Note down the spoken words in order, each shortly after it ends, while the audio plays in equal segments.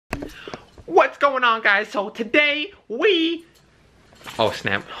What's going on, guys? So today we... Oh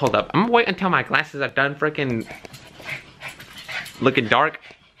snap, hold up. I'm gonna wait until my glasses are done freaking looking dark,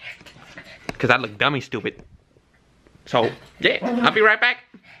 because I look dummy stupid. So yeah, I'll be right back.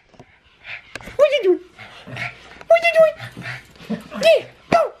 What you doing? What you doing? Yeah,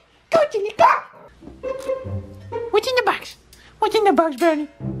 go! Go, Jimmy, go! What's in the box? What's in the box, Bernie?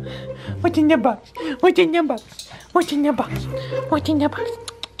 What's in the box? What's in the box? What's in the box? What's in the box?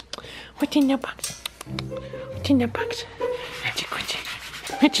 What's in the box? What's in the box?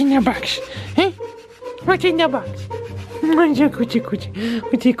 What's in the box? Hey? What's in the box? What's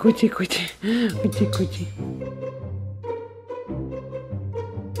in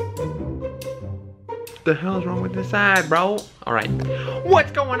the hell is wrong with this side, bro? Alright.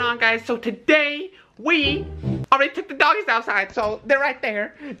 What's going on, guys? So today we already took the doggies outside, so they're right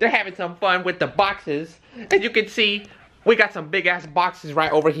there. They're having some fun with the boxes. As you can see, we got some big ass boxes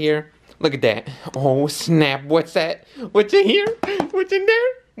right over here. Look at that. Oh snap, what's that? What's in here? What's in there?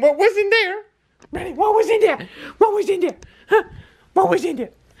 What was in there? Ready? What was in there? What was in there? Huh? What was in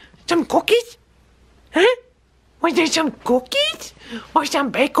there? Some cookies? Huh? Was there some cookies? Or some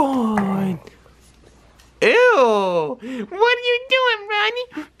bacon? Ew! What are you doing, Ronnie?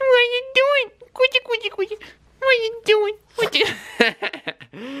 What are you doing? What are you doing?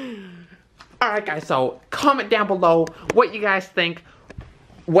 Alright guys, so comment down below what you guys think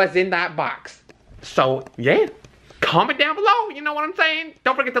was in that box. So yeah, comment down below, you know what I'm saying?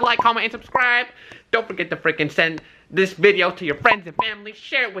 Don't forget to like, comment, and subscribe. Don't forget to freaking send this video to your friends and family.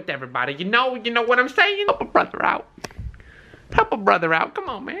 Share it with everybody. You know what I'm saying? Help a brother out. Help a brother out. Come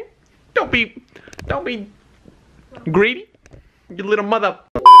on, man. Don't be greedy, you little mother.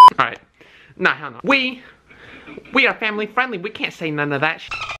 Alright. Nah, hell no. We are family friendly. We can't say none of that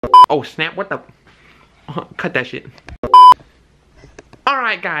shit. Oh snap, what the? Cut that shit.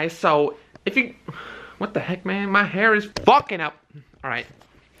 Alright guys, so if you... What the heck, man? My hair is fucking up. Alright.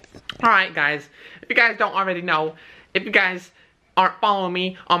 Alright guys, if you guys don't already know, if you guys aren't following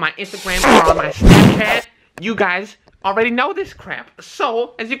me on my Instagram or on my Snapchat, you guys already know this crap.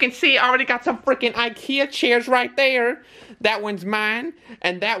 So, as you can see, I already got some freaking IKEA chairs right there. That one's mine,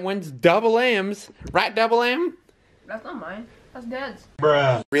 and that one's Double M's. Right, Double M? That's not mine. That's Dad's.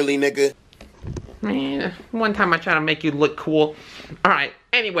 Bruh. Really, nigga? Man, one time I tried to make you look cool. Alright,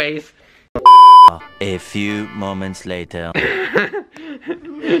 anyways. A few moments later. Looking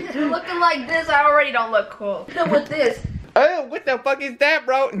like this, I already don't look cool. Then with this. Oh, what the fuck is that,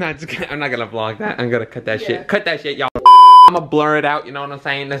 bro? No, I'm not gonna vlog that. I'm gonna cut that shit. Cut that shit, y'all. I'm gonna blur it out, you know what I'm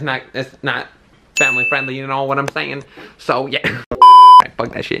saying? That's not family friendly, you know what I'm saying? So, yeah. Alright,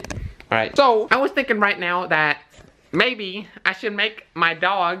 fuck that shit. Alright, so, I was thinking right now that maybe I should make my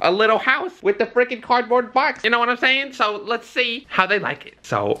dog a little house with the freaking cardboard box. You know what I'm saying? So, let's see how they like it.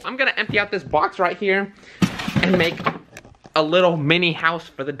 So, I'm gonna empty out this box right here and make a little mini house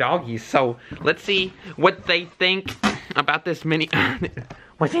for the doggies. So, let's see what they think about this mini...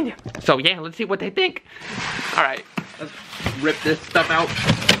 What's in there? So yeah, let's see what they think. Alright, let's rip this stuff out.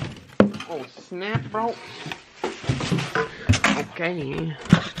 Oh snap, bro. Okay.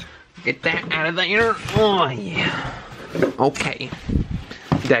 Get that out of there. Oh yeah. Okay.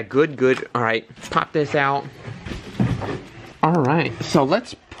 That good. Alright, pop this out. Alright, so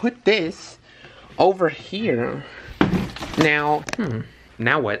let's put this over here. Now,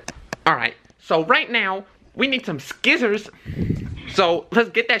 now what? Alright, so right now, we need some skizzers. So, let's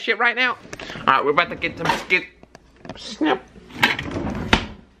get that shit right now. Alright, we're about to get some Snap.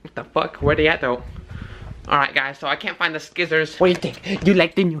 What the fuck? Where they at, though? Alright, guys, so I can't find the skizzers. What do you think? You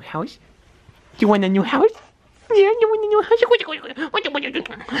like the new house? You want a new house? Yeah, you want a new house?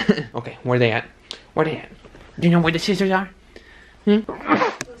 Okay, where they at? Where they at? Do you know where the scissors are?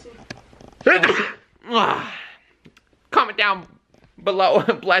 Comment down below.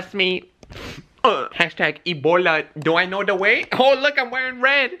 Bless me. Hashtag Ebola. Do I know the way? Oh, look, I'm wearing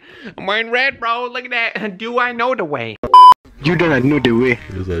red. I'm wearing red, bro. Look at that. Do I know the way? You don't know the way.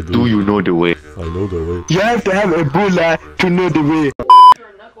 Yes, I do. Do you know the way? I know the way. You have to have Ebola to know the way.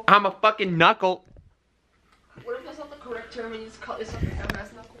 I'm a fucking knuckle. What if that's not the correct term and you just call yourself a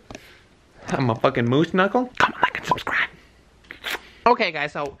dumbass knuckle? I'm a fucking moose knuckle. Comment, like, and subscribe. Okay,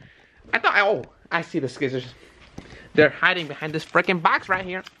 guys, so I thought, oh, I see the skizzers. They're hiding behind this freaking box right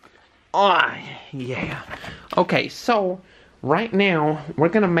here. Oh, yeah. Okay, so right now, we're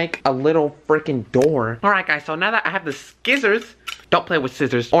gonna make a little freaking door. Alright, guys, so now that I have the skizzers, don't play with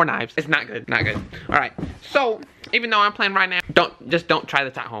scissors or knives. It's not good, not good. Alright, so, even though I'm playing right now, don't try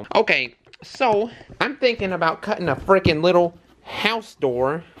this at home. Okay, so, I'm thinking about cutting a freaking little house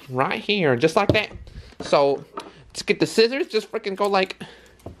door right here, just like that. So, let's get the scissors, just freaking go like,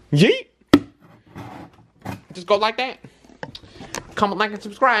 yeet. just go like that. Comment, like, and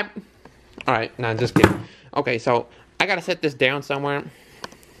subscribe. Alright, nah, just kidding. Okay, so I gotta set this down somewhere. I'm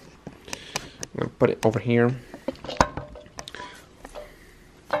gonna put it over here.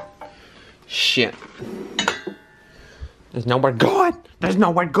 Shit. There's nowhere good. There's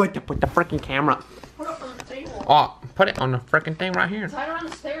nowhere good to put the freaking camera. Put it on the table. Oh, put it on the freaking thing right here. Tie it on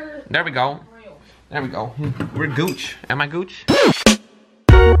the stairs. There we go. There we go. We're gooch. Am I gooch?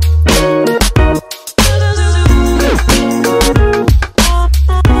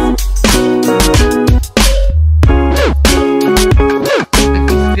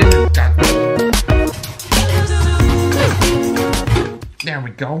 There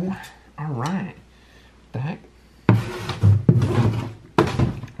we go. All right. The heck?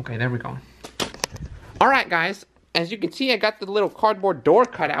 Okay, there we go. All right, guys. As you can see, I got the little cardboard door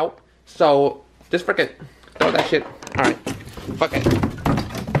cut out. So just frickin' throw that shit. All right. Fuck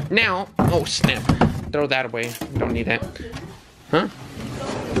it. Now, oh snap. Throw that away. Don't need that. Huh?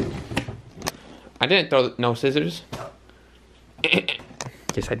 I didn't throw no scissors.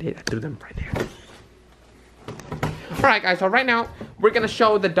 Yes, I did. I threw them right there. Alright guys, so right now we're gonna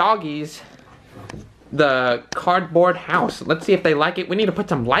show the doggies the cardboard house. Let's see if they like it. We need to put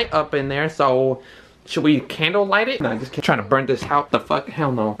some light up in there, so should we candle light it? No, just trying to burn this house. The fuck?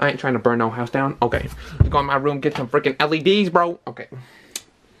 Hell no. I ain't trying to burn no house down. Okay. Let's go in my room, get some freaking LEDs, bro. Okay.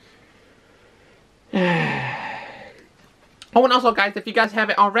 Oh, and also guys, if you guys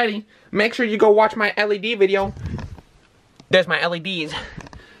haven't already, make sure you go watch my LED video. There's my LEDs.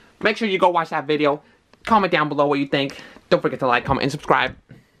 Make sure you go watch that video. Comment down below what you think. Don't forget to like, comment, and subscribe.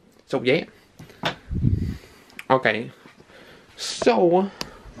 So, yeah. Okay. So,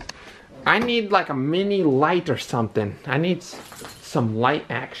 I need like a mini light or something. I need some light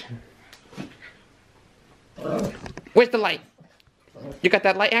action. Where's the light? You got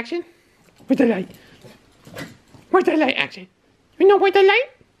that light action? Where's the light? Where's the light action? You know where's the light?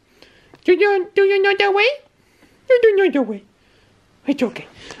 Do you know the way? You do know the way. It's okay.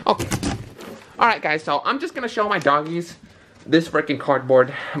 Okay. Alright guys, so I'm just gonna show my doggies this freaking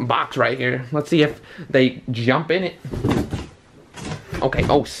cardboard box right here. Let's see if they jump in it. Okay,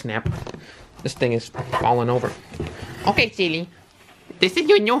 oh snap. This thing is falling over. Okay, silly. This is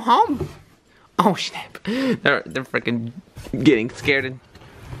your new home. Oh snap. They're freaking getting scared.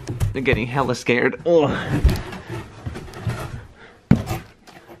 They're getting hella scared. Ugh.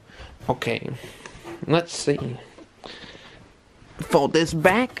 Okay. Let's see. Fold this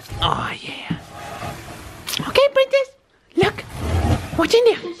back. Oh yeah. Okay, princess. Look. What's in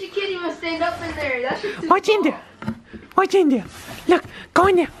there? She can't even stand up in there. That's just What's in there? What's in there? Look, go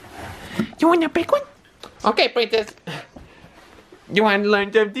in there. You want a big one? Okay, princess. You want to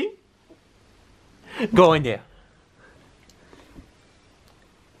learn something? Go in there.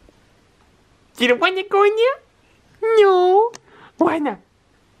 You don't want to go in there? No. Why not?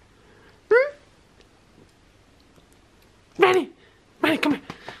 Hmm? Ready? Ready, come here.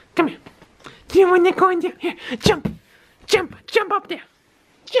 Come here. Do you want to go in there? Here, jump. Jump. Jump up there.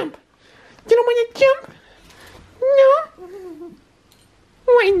 Jump. You don't want to jump? No?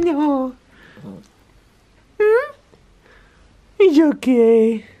 Why no? Hmm? It's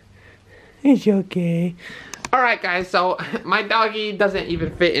okay. It's okay. Alright guys, so my doggy doesn't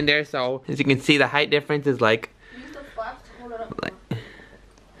even fit in there, so as you can see the height difference is like use the flaps to hold it up.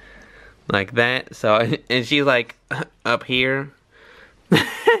 Like that. So and she's like up here.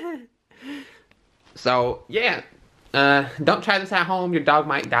 So yeah. Don't try this at home, your dog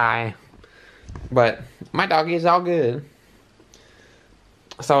might die. But my doggy is all good.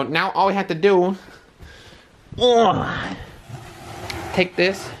 So now all we have to do, take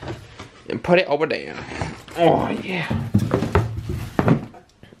this and put it over there. Oh yeah.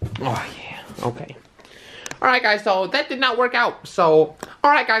 Oh yeah. Okay. Alright guys, so that did not work out. So,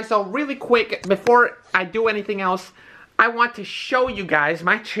 alright guys, so really quick, before I do anything else, I want to show you guys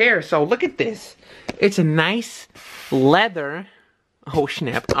my chair. So look at this. It's a nice leather. Oh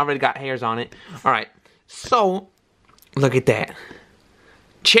snap, I already got hairs on it. Alright, so look at that.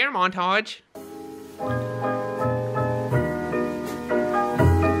 Chair montage.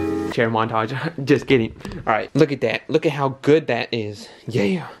 Chair montage. Just kidding. Alright, look at that. Look at how good that is.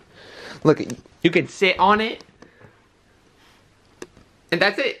 Yeah. Look, you can sit on it. And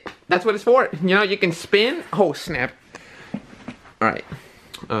that's it. That's what it's for. You know, you can spin. Oh, snap. Alright.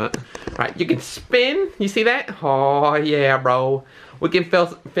 Alright, you can spin. You see that? Oh, yeah, bro. We can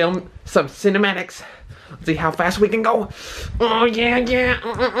film some cinematics. Let's see how fast we can go. Oh, yeah, yeah.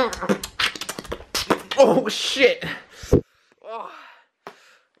 Oh, shit. Oh.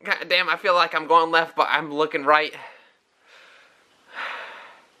 God damn, I feel like I'm going left, but I'm looking right.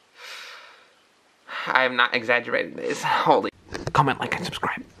 I am not exaggerating this. Holy. Comment, like, and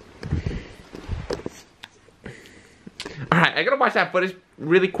subscribe. Alright, I gotta watch that footage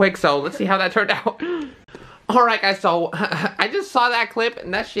really quick, so let's see how that turned out. Alright guys, so I just saw that clip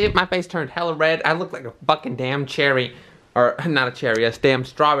and that shit, my face turned hella red. I look like a fucking damn cherry. Or, not a cherry, a damn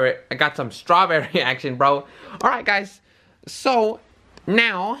strawberry. I got some strawberry action, bro. Alright guys, so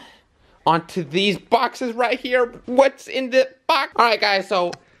now onto these boxes right here. What's in the box? Alright guys,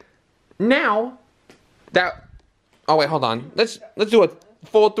 so now that, oh wait, hold on. Let's do a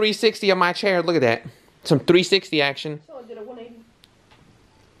full 360 of my chair. Look at that. Some 360 action. So I did a 180.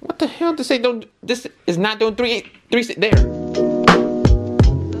 What the hell? This is not doing 360. There.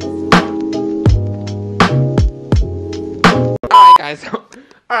 Alright guys.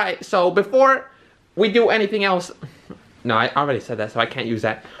 Alright, so before we do anything else. No, I already said that, so I can't use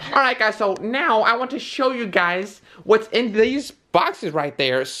that. Alright guys, so now I want to show you guys what's in these boxes right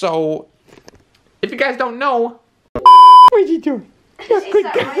there. So if you guys don't know, what are you doing? You're good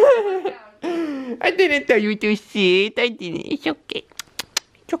guy. I didn't tell you to sit. I didn't. It's okay.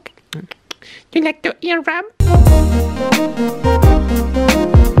 It's okay. You like the ear rub?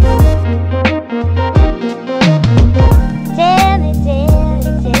 Tell me,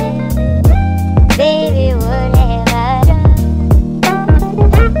 baby, what have I done?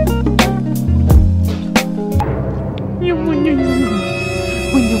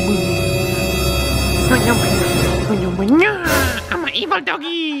 I'm an evil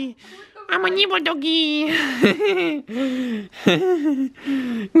doggy. I'm an evil doggy.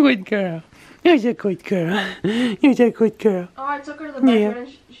 Good girl. You're a good girl. You're a good girl. Oh, I took her to the backyard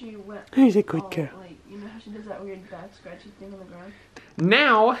and she went. You're a good girl. Like, you know how she does that weird back scratchy thing on the ground?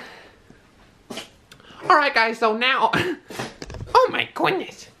 Now. Alright guys, so now. Oh my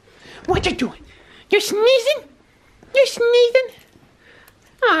goodness. What you doing? You're sneezing? You're sneezing?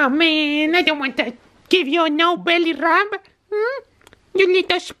 Oh man, I don't want to give you no belly rub. Hmm? You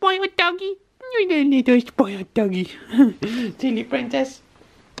little spoiled doggy. You little spoiled doggy. Silly princess.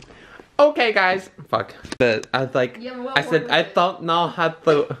 Okay, guys. Fuck. I was like, I said I don't know how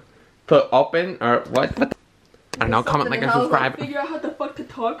to open or what. I don't know. Comment, like, and subscribe. Figure out how the fuck to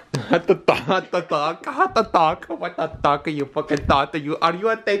talk. How to talk. What the talk are you fucking thought? Are you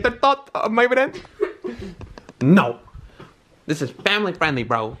a tater thought, my friend? No. This is family friendly,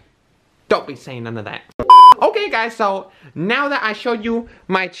 bro. Don't be saying none of that. Okay guys, so now that I showed you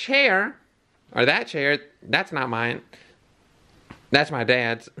my chair, or that chair, that's not mine. That's my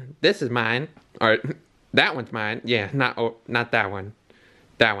dad's. This is mine, or that one's mine. Yeah, not that one.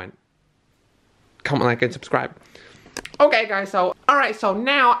 That one. Comment, like, and subscribe. Okay guys, so, alright, so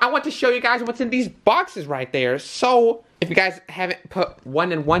now I want to show you guys what's in these boxes right there. So, if you guys haven't put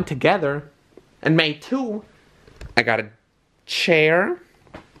one and one together and made two, I got a chair,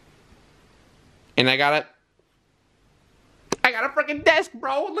 and I got a freaking desk,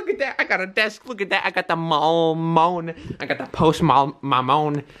 bro. Look at that. I got a desk. Look at that. I got the moan. I got the post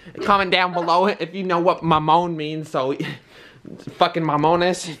mamon. Comment down below if you know what mamon means. So, fucking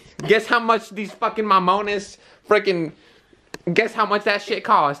mamones. Guess how much these fucking mamones freaking. Guess how much that shit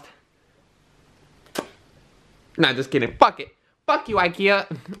cost. Nah, just kidding. Fuck it. Fuck you, IKEA.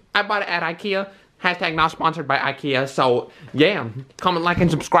 I bought it at IKEA. Hashtag not sponsored by IKEA. So, yeah. Comment, like,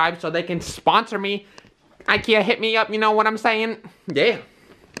 and subscribe so they can sponsor me. IKEA, hit me up, you know what I'm saying? Yeah.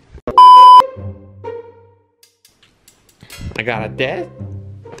 I got a desk.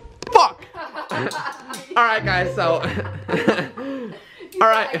 Fuck! Alright guys, so...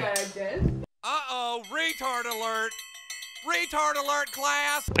 Alright. Uh-oh, retard alert! Retard alert,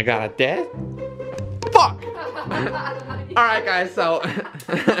 class! I got a desk. Fuck! Alright guys, so...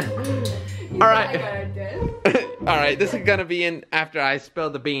 Alright. Alright, this is gonna be in after I spill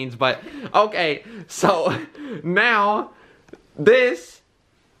the beans, but okay, so now this.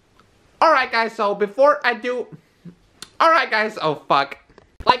 Alright guys, so before I do. Alright guys, oh fuck.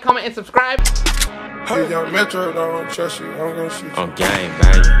 Like, comment, and subscribe. Hey, young Metro, don't trust you. I'm gonna shoot you. On game,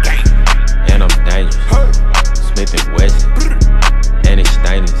 baby. And I'm dangerous. Smith and Wesson.